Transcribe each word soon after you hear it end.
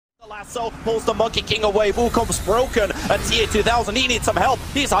The lasso pulls the Monkey King away. Wukong's broken. And TA2000, he needs some help.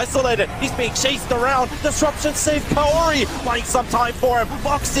 He's isolated. He's being chased around. Disruption saved Kaori. Buying some time for him.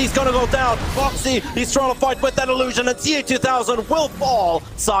 Foxy's gonna go down. Foxy, he's trying to fight with that illusion. And TA2000 will fall.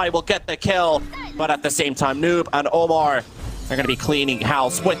 Sai will get the kill. But at the same time, Noob and OmaR, they're gonna be cleaning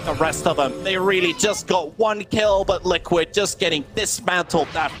house with the rest of them. They really just got one kill, but Liquid just getting dismantled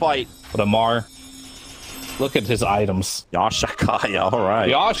that fight. But OmaR, look at his items. m1CKe, all right.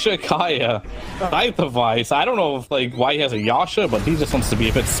 m1CKe, Scythe device. I don't know if why he has a Yasha, but he just wants to be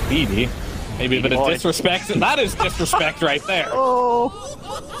a bit speedy. Maybe a bit of disrespect. That is disrespect right there.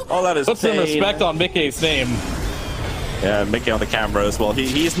 Oh, that is Put some respect on m1CKe's name. Yeah, m1CKe on the camera as well.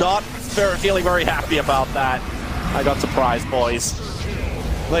 He's not feeling very happy about that. I got surprised, boys.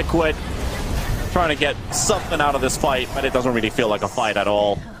 Liquid trying to get something out of this fight, but it doesn't really feel like a fight at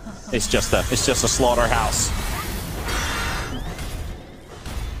all. It's just a slaughterhouse.